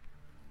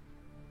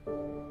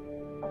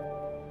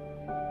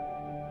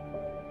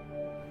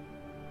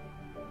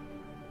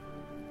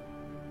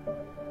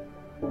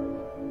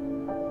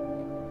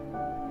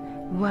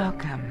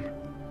Welcome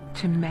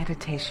to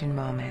Meditation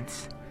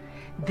Moments.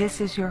 This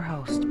is your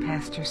host,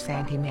 Pastor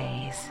Sandy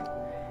Mays.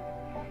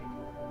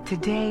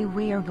 Today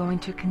we are going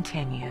to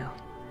continue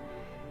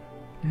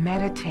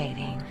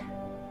meditating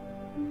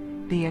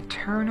the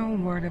eternal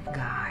Word of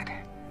God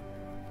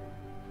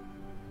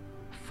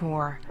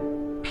for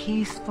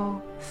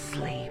peaceful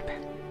sleep.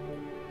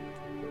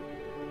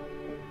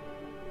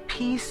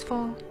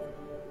 Peaceful,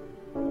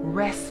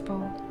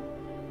 restful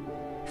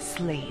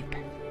sleep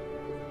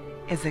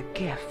is a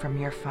gift from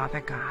your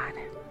Father God.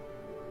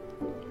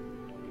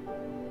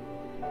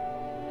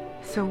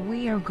 So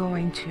we are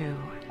going to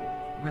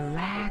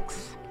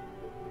relax,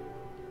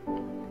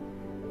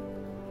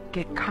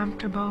 get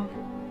comfortable,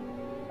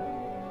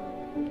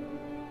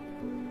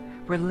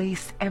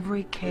 release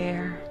every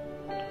care,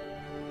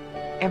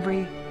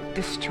 every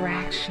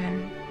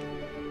distraction,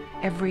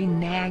 every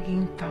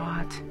nagging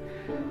thought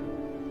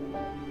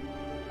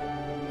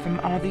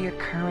from all the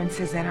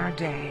occurrences in our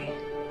day.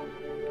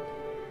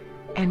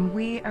 And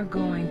we are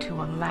going to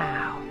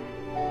allow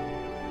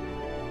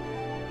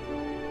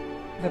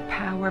the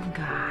power of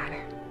God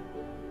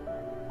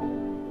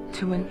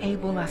to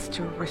enable us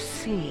to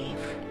receive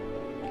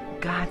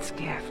God's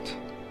gift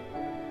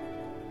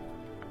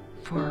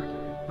for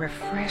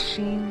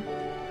refreshing,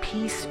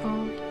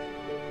 peaceful,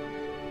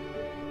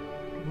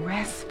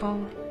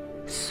 restful,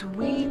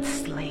 sweet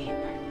sleep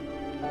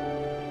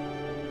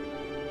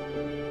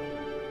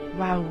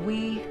while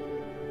we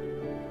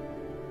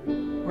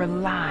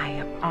rely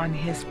upon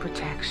His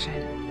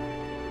protection,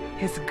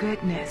 His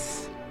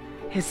goodness,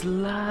 His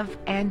love,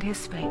 and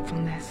His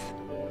faithfulness,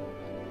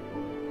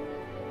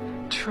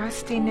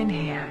 trusting in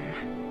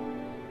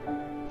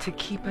Him to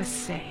keep us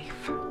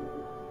safe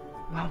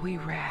while we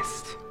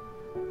rest.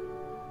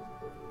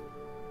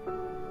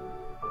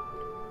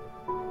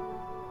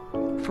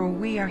 For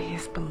we are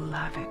His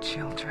beloved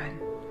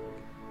children.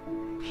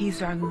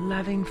 He's our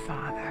loving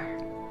Father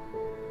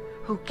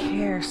who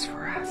cares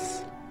for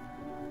us,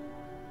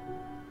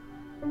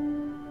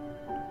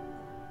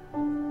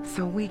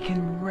 so we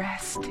can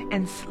rest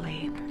and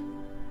sleep,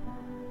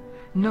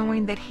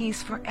 knowing that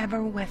He's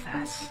forever with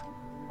us,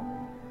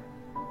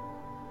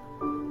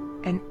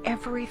 and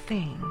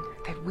everything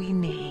that we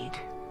need,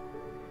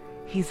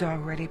 He's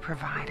already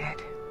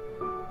provided.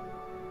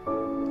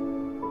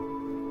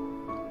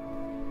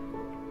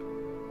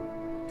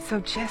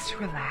 So just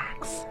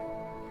relax,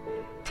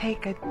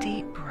 take a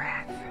deep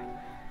breath,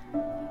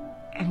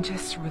 and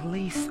just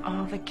release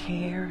all the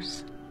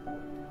cares,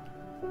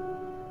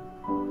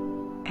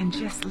 and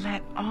just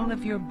let all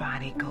of your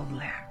body go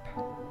limp.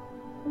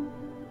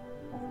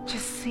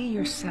 Just see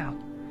yourself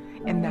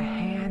in the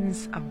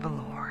hands of the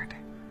Lord.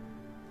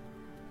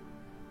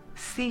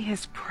 See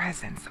His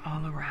presence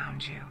all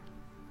around you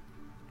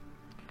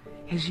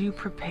as you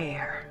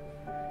prepare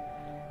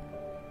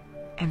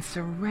and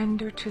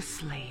surrender to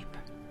sleep,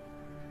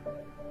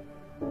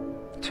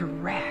 to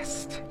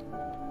rest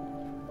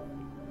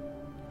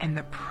in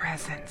the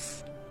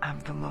presence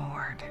of the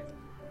Lord.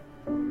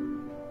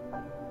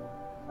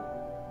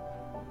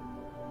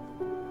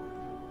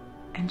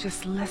 And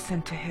just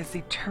listen to His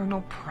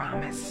eternal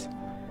promise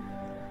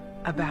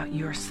about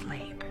your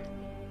sleep,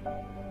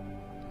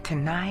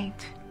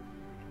 tonight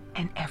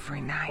and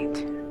every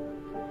night.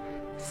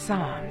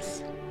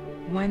 Psalms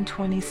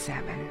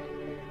 127,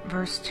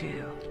 verse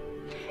 2.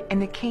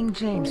 And the King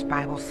James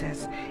Bible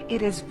says,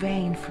 "It is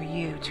vain for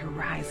you to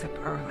rise up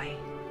early,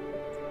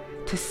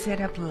 to sit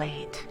up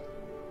late,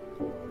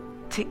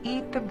 to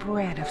eat the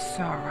bread of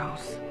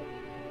sorrows,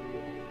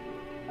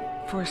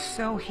 for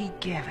so He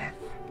giveth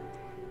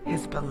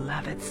His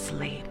beloved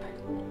sleep."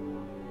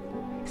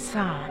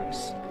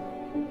 Psalms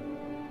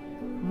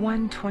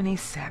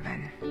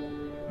 127,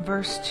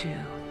 verse 2.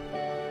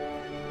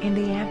 In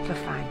the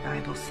Amplified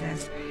Bible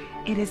says,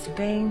 "It is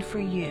vain for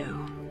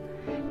you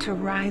to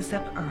rise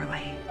up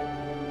early,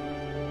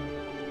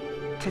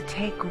 to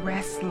take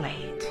rest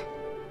late,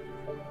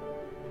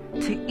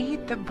 to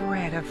eat the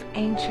bread of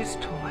anxious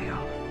toil,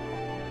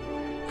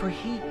 for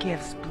He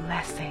gives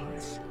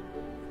blessings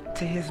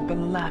to His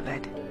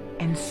beloved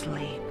in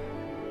sleep."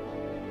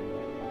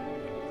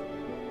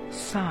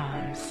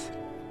 Psalms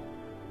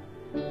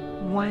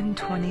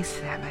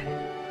 127,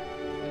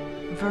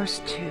 verse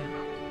 2.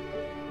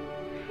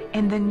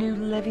 In the New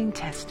Living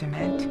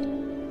Testament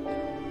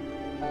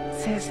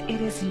says,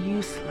 "It is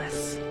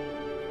useless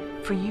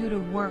for you to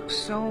work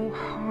so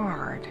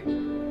hard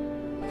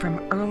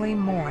from early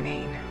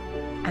morning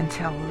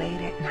until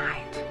late at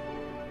night,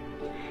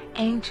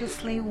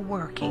 anxiously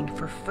working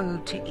for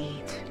food to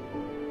eat,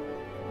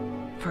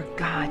 for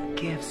God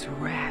gives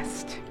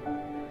rest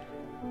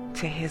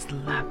to His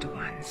loved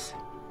ones."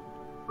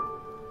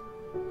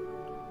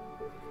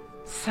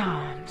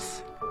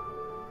 Psalms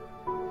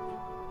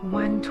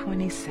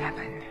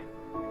 127,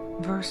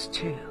 verse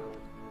 2,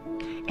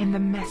 in the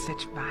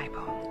Message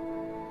Bible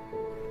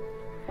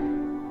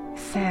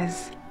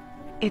says,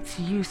 "It's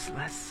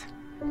useless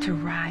to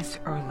rise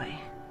early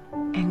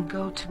and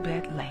go to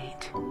bed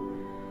late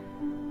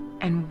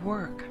and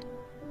work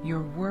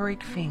your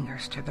worried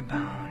fingers to the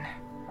bone,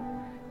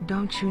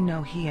 Don't you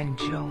know he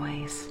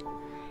enjoys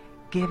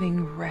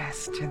giving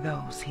rest to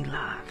those he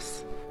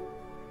loves?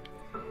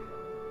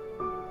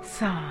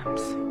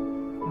 Psalms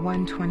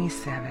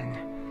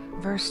 127,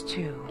 verse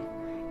 2,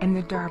 in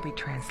the Darby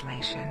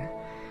translation,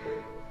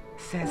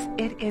 says,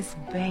 "It is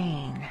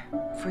vain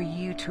for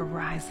you to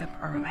rise up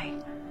early,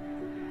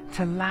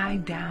 to lie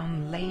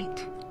down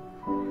late,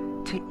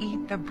 to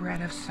eat the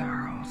bread of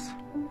sorrows.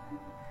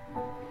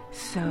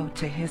 So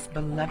to his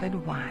beloved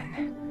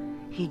one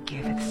he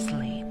giveth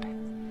sleep."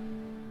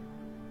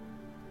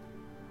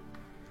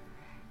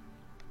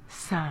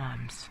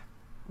 Psalms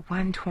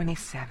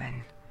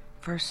 127,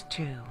 verse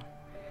 2,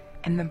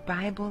 in the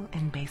Bible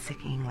in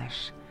Basic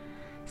English,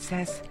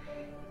 says,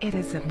 "It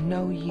is of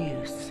no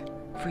use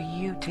for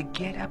you to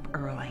get up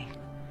early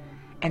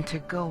and to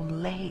go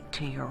late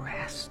to your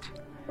rest,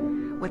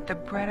 with the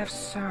bread of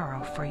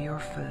sorrow for your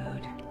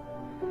food,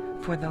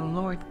 for the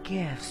Lord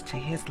gives to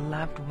his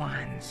loved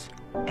ones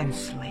and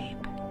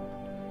sleep."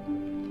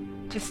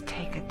 Just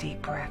take a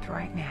deep breath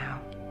right now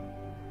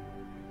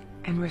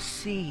and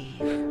receive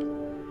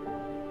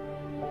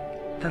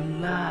the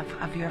love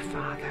of your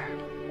Father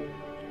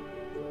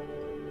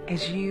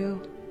as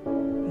you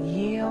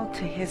yield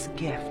to his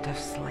gift of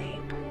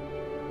sleep,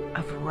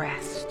 of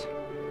rest,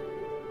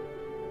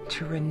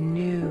 to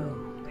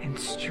renew and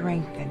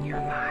strengthen your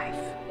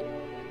life,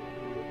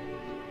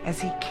 as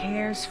he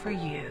cares for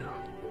you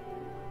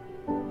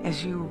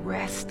as you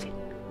rest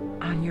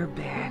on your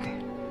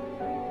bed,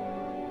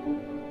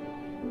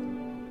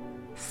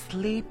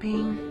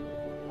 sleeping,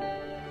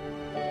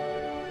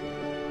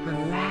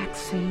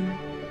 relaxing,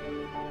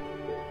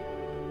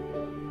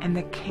 in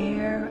the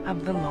care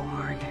of the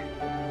Lord,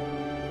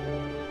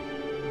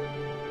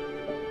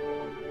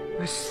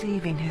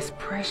 receiving his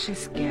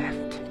precious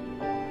gift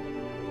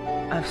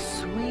of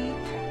sweet,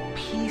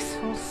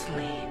 peaceful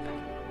sleep.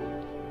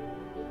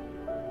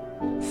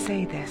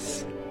 Say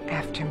this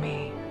after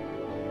me.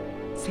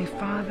 Say,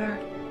 "Father,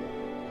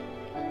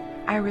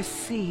 I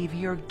receive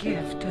your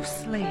gift of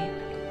sleep.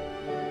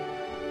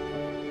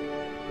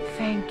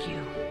 Thank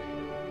you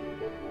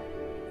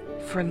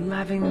for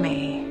loving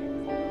me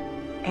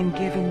and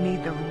giving me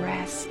the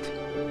rest,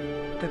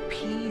 the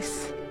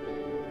peace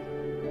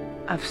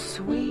of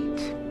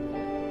sweet,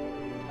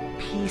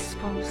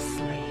 peaceful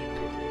sleep.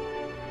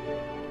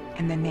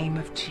 In the name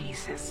of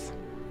Jesus."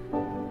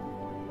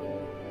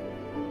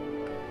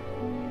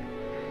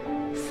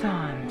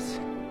 Psalms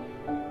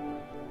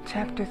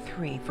chapter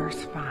 3,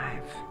 verse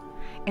 5,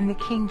 in the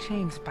King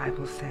James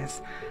Bible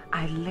says,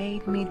 "I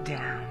laid me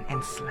down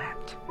and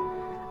slept.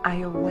 I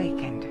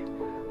awakened,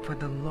 for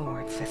the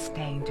Lord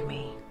sustained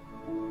me."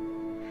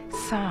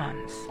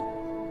 Psalms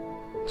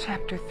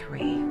chapter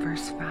 3,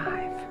 verse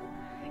 5,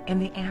 in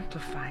the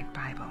Amplified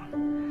Bible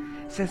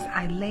says,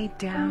 "I laid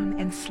down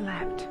and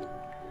slept.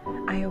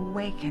 I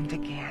awakened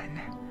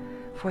again,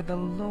 for the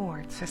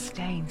Lord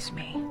sustains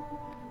me."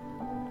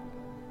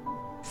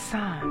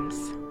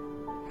 Psalms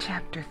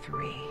chapter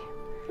 3,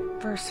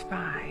 verse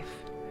 5,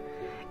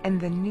 in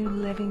the New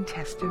Living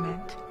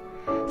Testament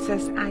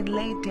says, "I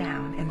lay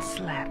down and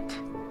slept,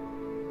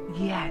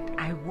 yet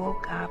I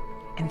woke up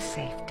in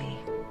safety,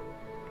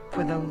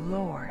 for the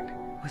Lord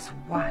was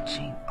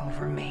watching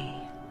over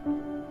me."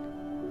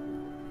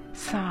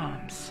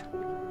 Psalms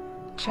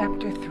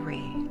chapter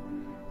 3,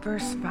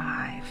 verse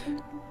 5,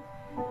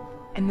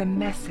 in the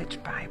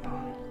Message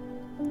Bible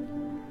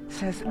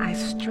says, "I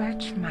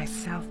stretch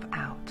myself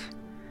out,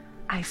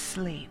 I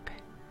sleep,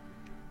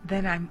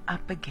 then I'm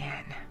up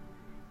again,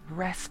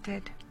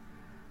 rested,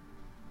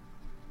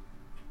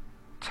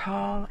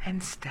 tall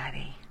and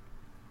steady."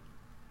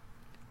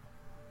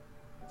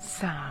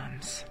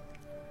 Psalms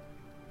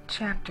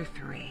chapter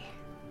 3,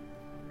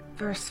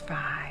 verse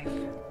 5,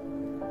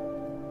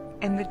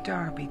 in the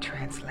Darby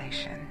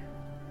translation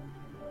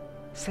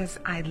says,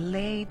 "I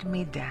laid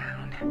me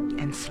down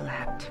and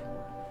slept.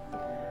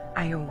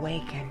 I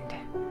awakened,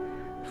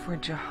 for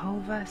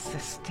Jehovah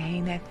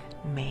sustaineth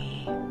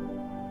me."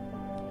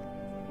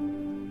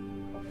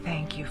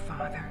 Thank you,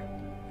 Father.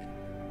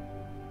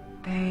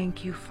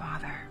 Thank you,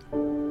 Father,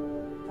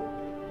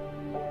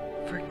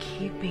 for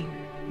keeping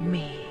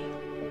me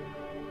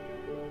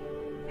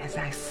as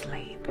I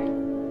sleep.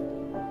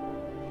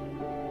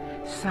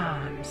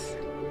 Psalms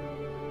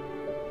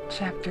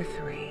chapter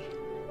 3,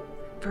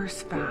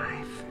 verse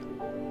 5,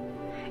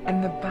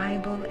 and the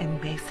Bible in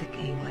Basic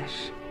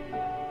English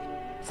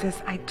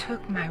says, "I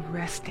took my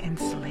rest in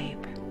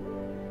sleep,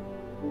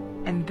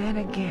 and then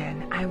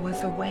again I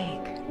was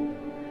awake,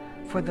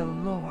 for the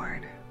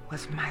Lord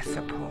was my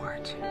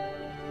support."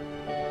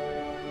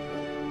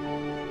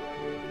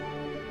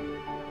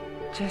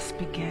 Just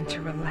begin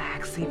to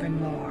relax even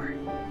more.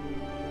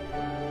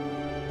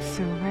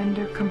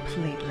 Surrender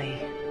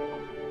completely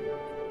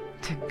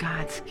to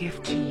God's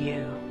gift to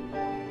you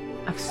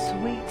of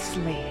sweet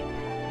sleep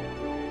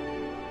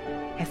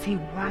as he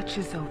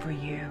watches over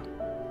you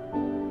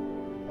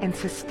and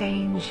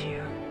sustains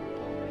you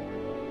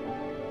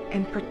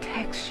and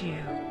protects you.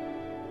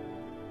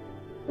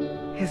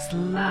 His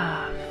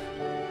love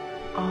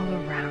all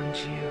around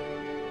you.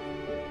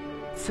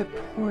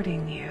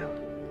 supporting you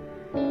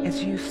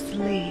as you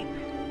sleep,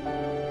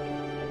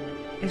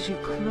 as you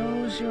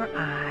close your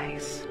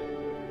eyes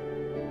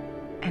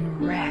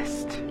and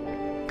rest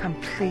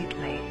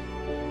completely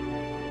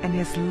in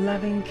His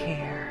loving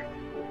care.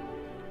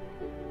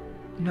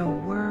 No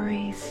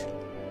worries,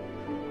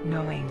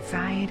 no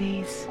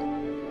anxieties,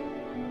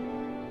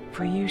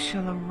 for you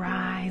shall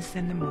arise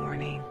in the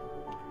morning,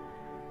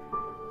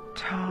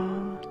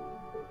 tall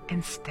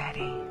and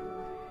steady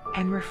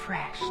and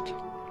refreshed.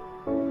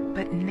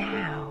 But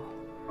now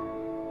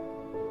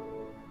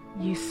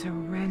you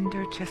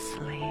surrender to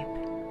sleep.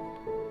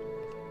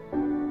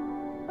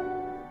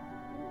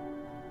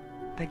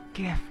 The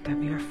gift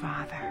of your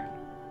Father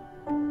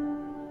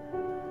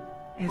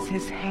is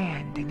His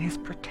hand and His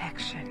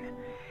protection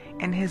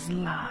and His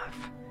love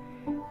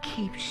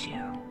keeps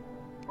you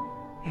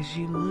as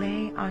you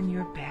lay on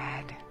your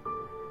bed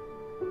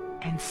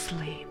and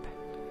sleep,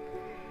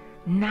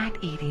 not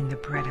eating the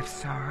bread of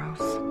sorrows,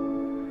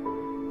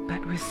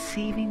 but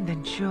receiving the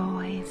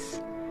joys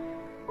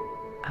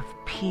of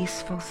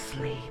peaceful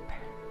sleep.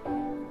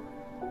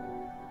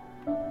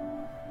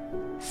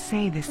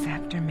 Say this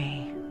after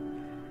me.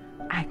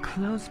 I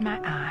close my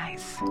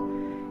eyes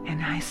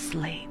and I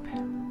sleep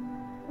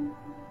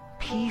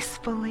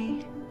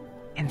peacefully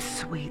and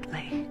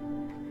sweetly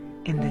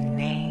in the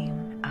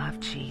name of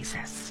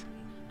Jesus.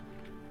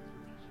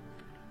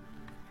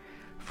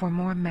 For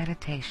more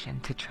meditation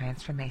to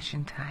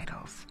transformation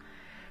titles,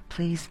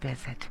 please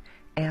visit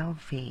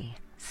lvchonline.org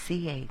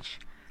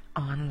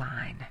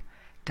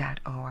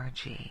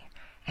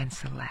and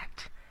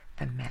select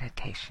the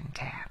meditation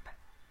tab.